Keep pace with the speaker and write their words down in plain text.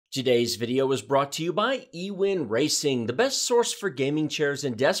Today's video was brought to you by Ewin Racing, the best source for gaming chairs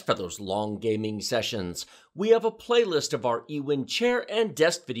and desks for those long gaming sessions. We have a playlist of our Ewin chair and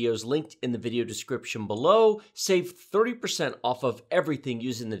desk videos linked in the video description below. Save 30% off of everything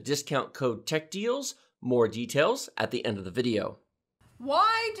using the discount code TechDeals. More details at the end of the video.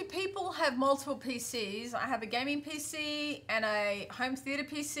 Why do people have multiple PCs? I have a gaming PC and a home theater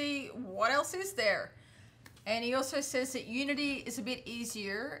PC. What else is there? And he also says that Unity is a bit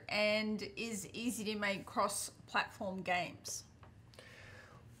easier and is easy to make cross-platform games.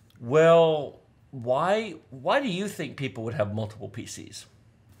 Well, why do you think people would have multiple PCs?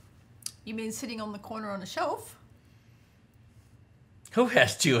 You mean sitting on the corner on a shelf? Who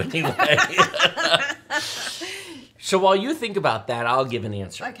has to anyway? So while you think about that, I'll give an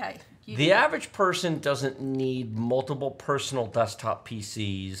answer. Okay. The average person doesn't need multiple personal desktop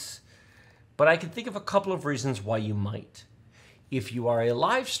PCs, but I can think of a couple of reasons why you might. If you are a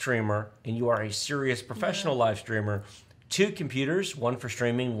live streamer and you are a serious professional live streamer, 2 computers, one for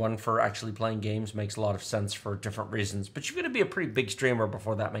streaming, one for actually playing games, makes a lot of sense for different reasons. But you're going to be a pretty big streamer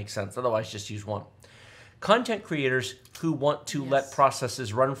before that makes sense. Otherwise, just use one. Content creators who want to let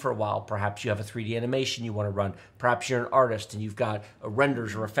processes run for a while. Perhaps you have a 3D animation you want to run. Perhaps you're an artist and you've got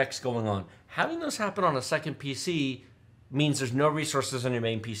renders or effects going on. Having those happen on a second PC means there's no resources on your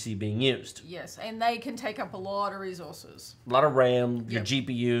main PC being used. Yes, and they can take up a lot of resources. A lot of RAM, your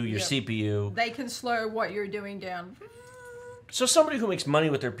GPU, your CPU. They can slow what you're doing down. So somebody who makes money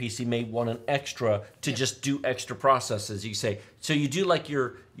with their PC may want an extra to just do extra processes. You say, so you do like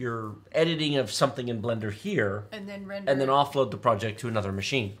your editing of something in Blender here, and then render, and then offload the project to another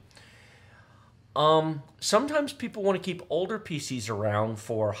machine. Sometimes people want to keep older PCs around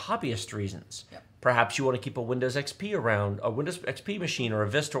for hobbyist reasons. Yep. Perhaps you want to keep a Windows XP around, a Windows XP machine or a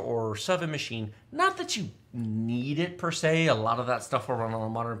Vista or 7 machine. Not that you need it per se. A lot of that stuff will run on a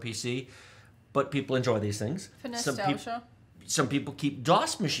modern PC, but people enjoy these things. For nostalgia. Some people keep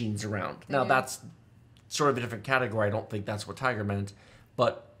DOS machines around. Now, that's sort of a different category. I don't think that's what Tiger meant.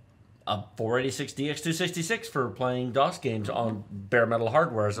 But a 486DX266 for playing DOS games on bare metal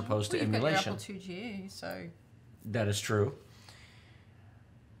hardware as opposed to emulation. You've got your Apple IIG, so... That is true.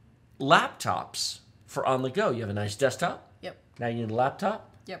 Laptops for on the go. You have a nice desktop. Yep. Now you need a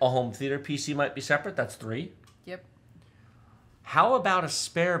laptop. Yep. A home theater PC might be separate. That's 3. Yep. How about a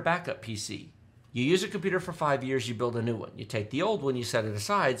spare backup PC? You use a computer for 5 years, you build a new one. You take the old one, you set it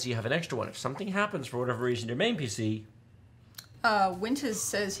aside, so you have an extra one. If something happens for whatever reason to your main PC... Winters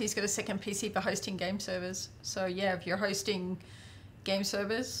says he's got a second PC for hosting game servers. So yeah, if you're hosting game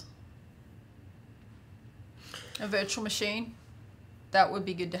servers, a virtual machine, that would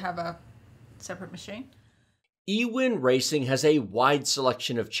be good to have a separate machine. Ewin Racing has a wide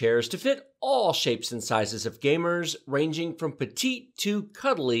selection of chairs to fit all shapes and sizes of gamers, ranging from petite to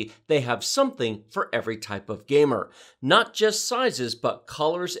cuddly. They have something for every type of gamer. Not just sizes, but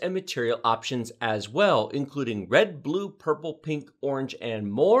colors and material options as well, including red, blue, purple, pink, orange,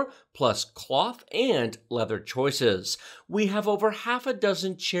 and more, plus cloth and leather choices. We have over half a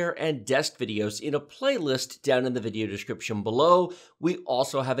dozen chair and desk videos in a playlist down in the video description below. We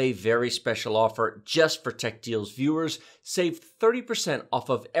also have a very special offer just for Tech Deals viewers. Save 30% off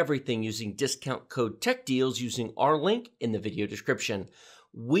of everything using discount code TechDeals using our link in the video description.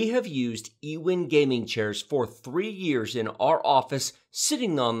 We have used Ewin gaming chairs for 3 years in our office,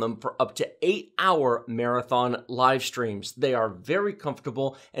 sitting on them for up to 8-hour marathon live streams. They are very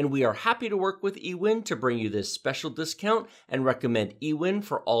comfortable, and we are happy to work with Ewin to bring you this special discount and recommend Ewin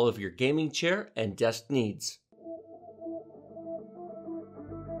for all of your gaming chair and desk needs.